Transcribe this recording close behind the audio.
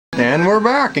And we're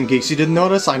back! In case you didn't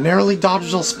notice, I narrowly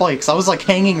dodged those spikes. I was like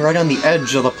hanging right on the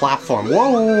edge of the platform.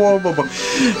 Whoa, whoa, whoa,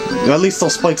 whoa. At least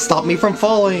those spikes stopped me from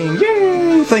falling!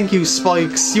 Yay! Thank you,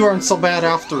 spikes. You aren't so bad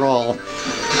after all.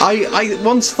 I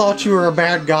once thought you were a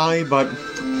bad guy, but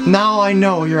now I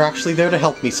know you're actually there to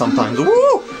help me sometimes.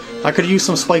 Woo! I could use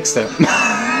some spikes there.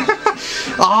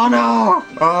 Oh no!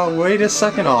 Oh, wait a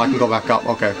second. Oh, I can go back up.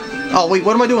 Okay. Oh, wait,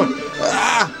 what am I doing?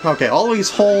 Ah! Okay, always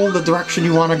hold the direction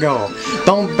you want to go.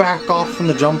 Don't back off from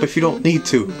the jump if you don't need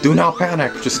to. Do not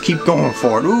panic. Just keep going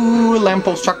for it. Ooh,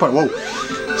 lamppost checkpoint. Whoa.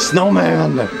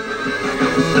 Snowman.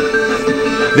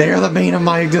 They are the bane of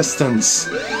my existence.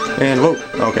 And, whoa.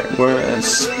 Okay, we're in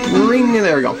spring.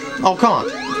 There we go. Oh, come on.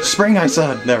 Spring, I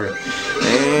said. There we go.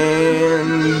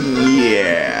 And,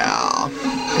 yeah.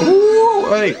 Ooh,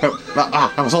 hey.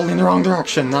 I was holding the wrong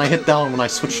direction, and I hit down when I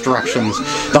switched directions.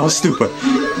 That was stupid.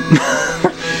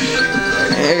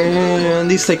 And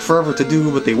these take forever to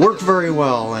do, but they work very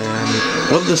well. And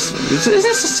what is this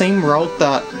the same route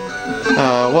that?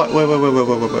 What? Wait.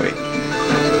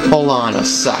 Hold on a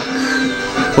sec.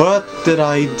 What did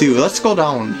I do? Let's go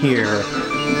down here.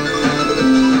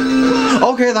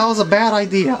 Okay, that was a bad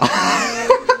idea.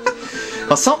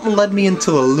 Well, something led me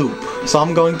into a loop, so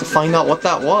I'm going to find out what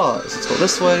that was. Let's go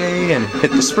this way and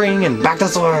hit the spring and back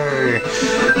this way.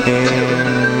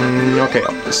 And okay,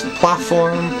 up this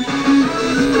platform.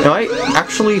 Am I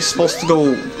actually supposed to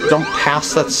go jump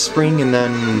past that spring and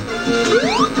then...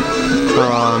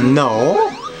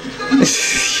 no.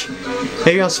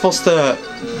 Maybe I'm supposed to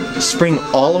spring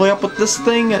all the way up with this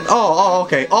thing? And, oh,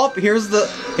 okay. Oh, here's the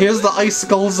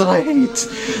icicles that I hate.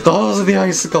 Those are the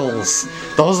icicles.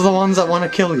 Those are the ones that want to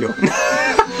kill you.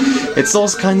 It's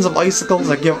those kinds of icicles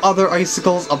that give other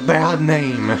icicles a bad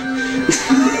name.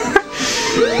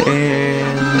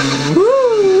 And...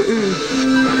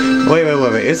 Wait.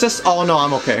 Is this... Oh, no,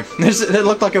 I'm okay. It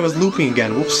looked like it was looping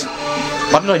again. Whoops.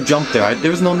 Why did I jump there? There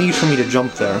was no need for me to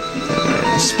jump there.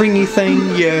 Springy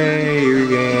thing. Yay.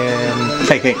 And...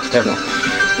 Hey, there we go.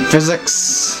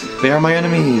 Physics. They are my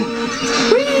enemy.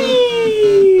 Whee!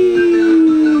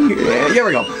 Yeah, here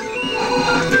we go.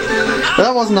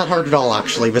 That wasn't that hard at all,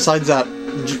 actually, besides that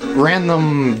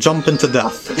random jump into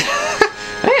death.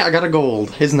 Hey, I got a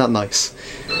gold. Isn't that nice?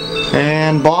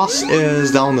 And boss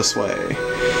is down this way.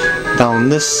 Down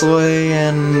this way,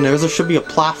 and there should be a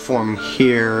platform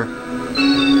here.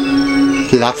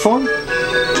 Platform?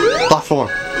 Platform.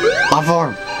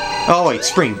 Platform. Oh wait,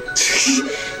 spring.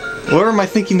 Where am I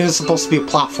thinking there's supposed to be a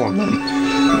platform then?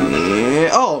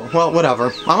 Oh, well,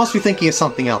 whatever. I must be thinking of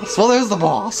something else. Well, there's the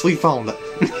boss. We found it.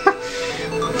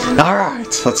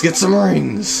 Alright, let's get some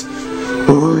rings.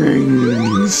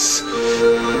 Rings.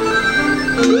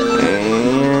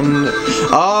 And...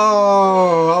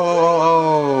 Oh,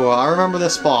 I remember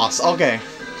this boss. Okay.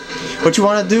 What you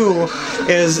want to do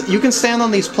is, you can stand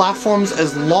on these platforms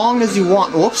as long as you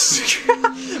want. Whoops.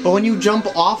 But when you jump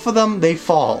off of them, they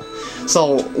fall.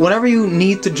 So, whenever you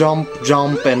need to jump,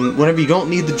 jump, and whenever you don't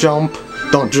need to jump,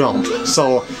 don't jump.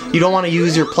 So, you don't want to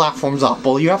use your platforms up.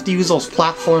 Well, you have to use those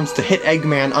platforms to hit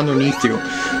Eggman underneath you.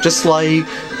 Just like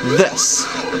this.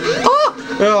 Ah!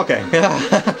 Okay.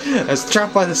 I was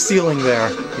trapped by the ceiling there.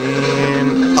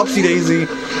 And upsy daisy.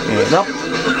 And up.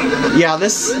 Yeah,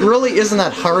 this really isn't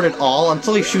that hard at all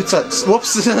until he shoots at...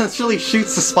 Whoops! Until he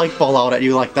shoots the spike ball out at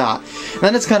you like that. And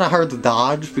then it's kind of hard to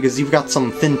dodge because you've got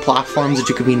some thin platforms that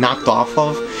you could be knocked off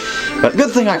of. But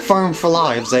good thing I farmed for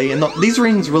lives, eh? And these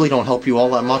rings really don't help you all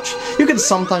that much. You can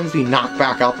sometimes be knocked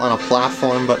back up on a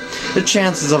platform, but the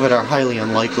chances of it are highly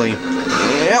unlikely.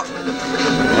 Yep.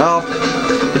 Well,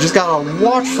 you just gotta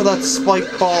watch for that spike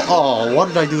ball. Oh, what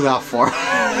did I do that for?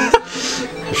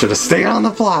 I should have stayed on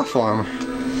the platform.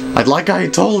 Like I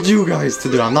told you guys to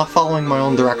do. I'm not following my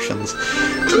own directions.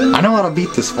 I know how to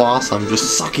beat this boss. I'm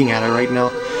just sucking at it right now.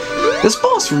 This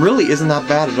boss really isn't that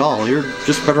bad at all. You're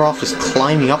just better off just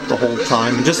climbing up the whole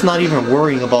time and just not even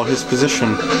worrying about his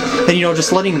position. And, you know,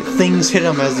 just letting things hit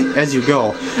him as you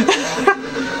go.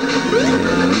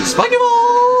 Spike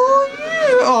ball!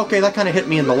 Oh, okay, that kind of hit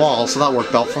me in the wall, so that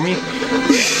worked out for me.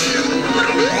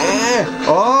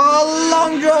 Oh,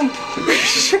 long jump!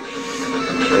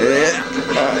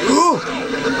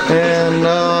 And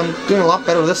I'm doing a lot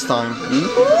better this time.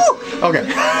 Okay.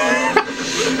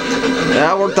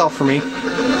 That worked out for me.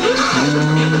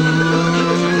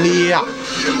 Yeah.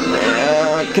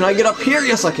 Can I get up here?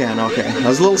 Yes, I can. Okay. I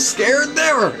was a little scared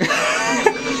there.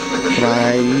 Can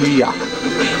I? Yeah.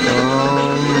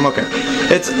 Okay.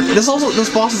 This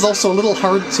boss is also a little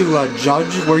hard to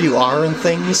judge where you are and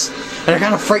things. And it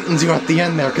kind of frightens you at the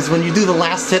end there, because when you do the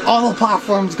last hit, all the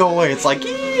platforms go away. It's like,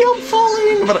 I'm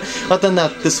falling! but then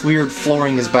this weird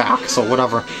flooring is back, so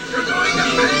whatever.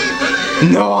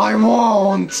 No, I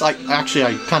won't! Actually,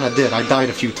 I kind of did. I died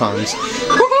a few times.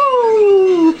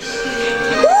 Woohoo!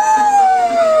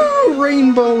 Woo!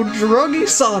 Rainbow Druggy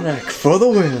Sonic for the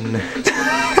win!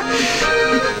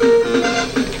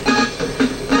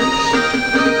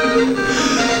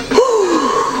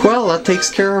 Well, that takes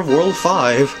care of World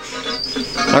 5.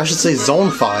 Or I should say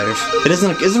Zone 5. It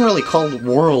isn't really called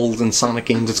worlds in Sonic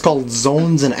games, it's called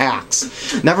zones and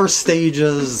acts. Never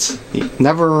stages,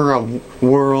 never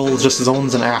worlds, just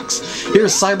zones and acts.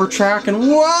 Here's Cybertrack, and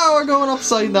wow, we're going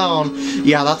upside down!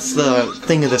 Yeah, that's the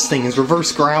thing of this thing, is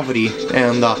reverse gravity,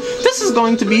 and this is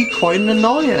going to be quite an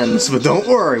annoyance, but don't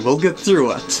worry, we'll get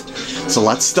through it. So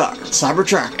let's start.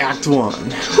 Cybertrack Act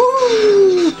 1.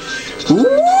 Woo!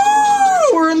 Woo!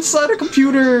 We're inside a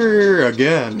computer!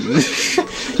 Again.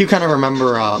 You kind of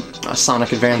remember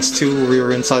Sonic Advance 2, where we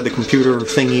were inside the computer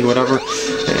thingy, whatever.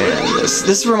 And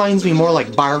this reminds me more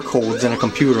like barcodes in a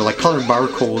computer, like colored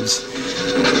barcodes.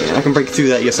 And I can break through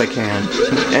that, yes I can.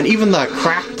 And even the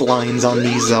cracked lines on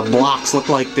these blocks look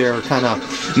like they're kind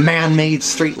of man-made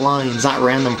straight lines, not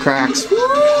random cracks. Woo!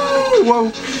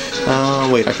 Whoa!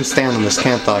 Wait, I can stand on this,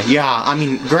 can't I? Yeah, I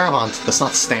mean, grab onto this,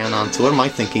 not stand onto it. What am I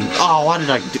thinking? Oh, why did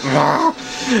I do...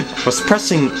 I was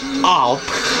pressing up,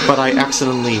 but I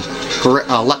accidentally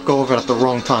let go of it at the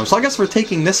wrong time. So I guess we're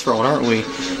taking this road, aren't we?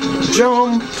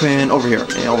 Jump, and over here.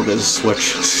 Yeah, oh, there's a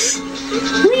switch.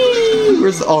 Whee!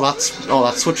 Where's the... Oh,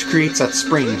 that switch creates that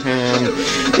spring. And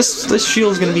this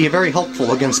shield's gonna be very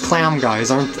helpful against clam guys,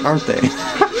 aren't they?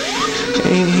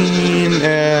 And,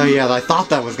 yeah, I thought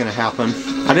that was gonna happen.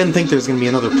 I didn't think there was gonna be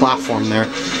another platform there,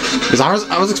 because I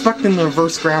was expecting the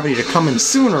reverse gravity to come in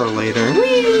sooner or later.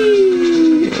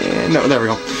 Whee! No, there we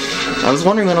go. I was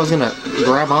wondering when I was gonna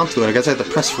grab onto it. I guess I had to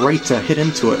press right to hit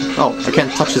into it. Oh, I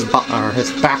can't touch his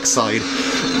backside.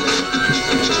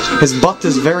 His butt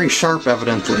is very sharp,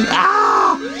 evidently.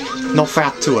 Ah! No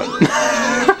fat to it.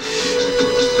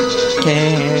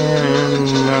 And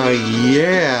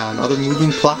yeah, another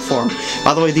moving platform.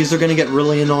 By the way, these are gonna get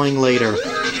really annoying later,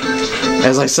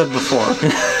 as I said before.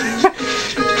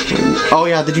 Oh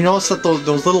yeah, did you notice that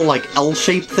those little like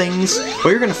L-shaped things? Well,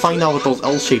 you're gonna find out what those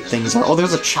L-shaped things are. Oh,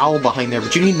 there's a Chow behind there,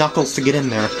 but you need Knuckles to get in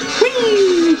there.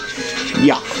 Whee!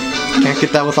 Yeah, can't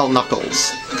get that without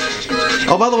Knuckles.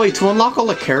 Oh, by the way, to unlock all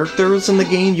the characters in the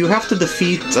game, you have to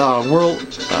defeat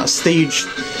stage...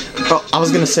 Oh, I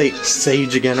was gonna say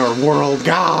Sage again, or World.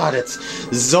 God, it's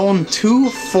Zone 2,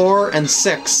 4, and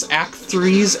 6, Act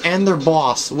 3s, and their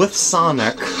boss with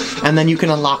Sonic, and then you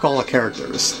can unlock all the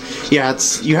characters. Yeah,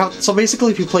 so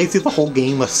basically if you play through the whole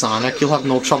game with Sonic, you'll have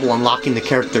no trouble unlocking the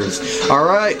characters.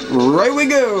 Alright, right we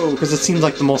go! Because it seems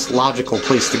like the most logical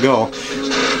place to go.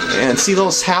 And see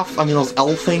those those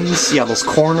L things? Yeah, those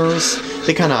corners?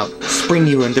 They kind of spring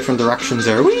you in different directions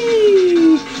there. Whee!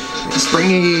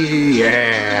 Springy,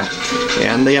 yeah.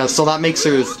 And yeah, so that makes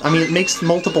it makes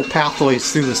multiple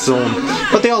pathways through the zone,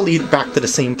 but they all lead back to the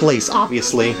same place,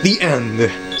 obviously. The end.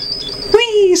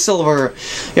 Whee! Silver!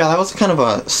 Yeah, that was kind of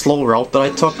a slow route that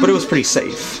I took, but it was pretty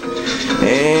safe.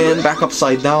 And back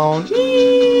upside down.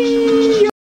 Whee!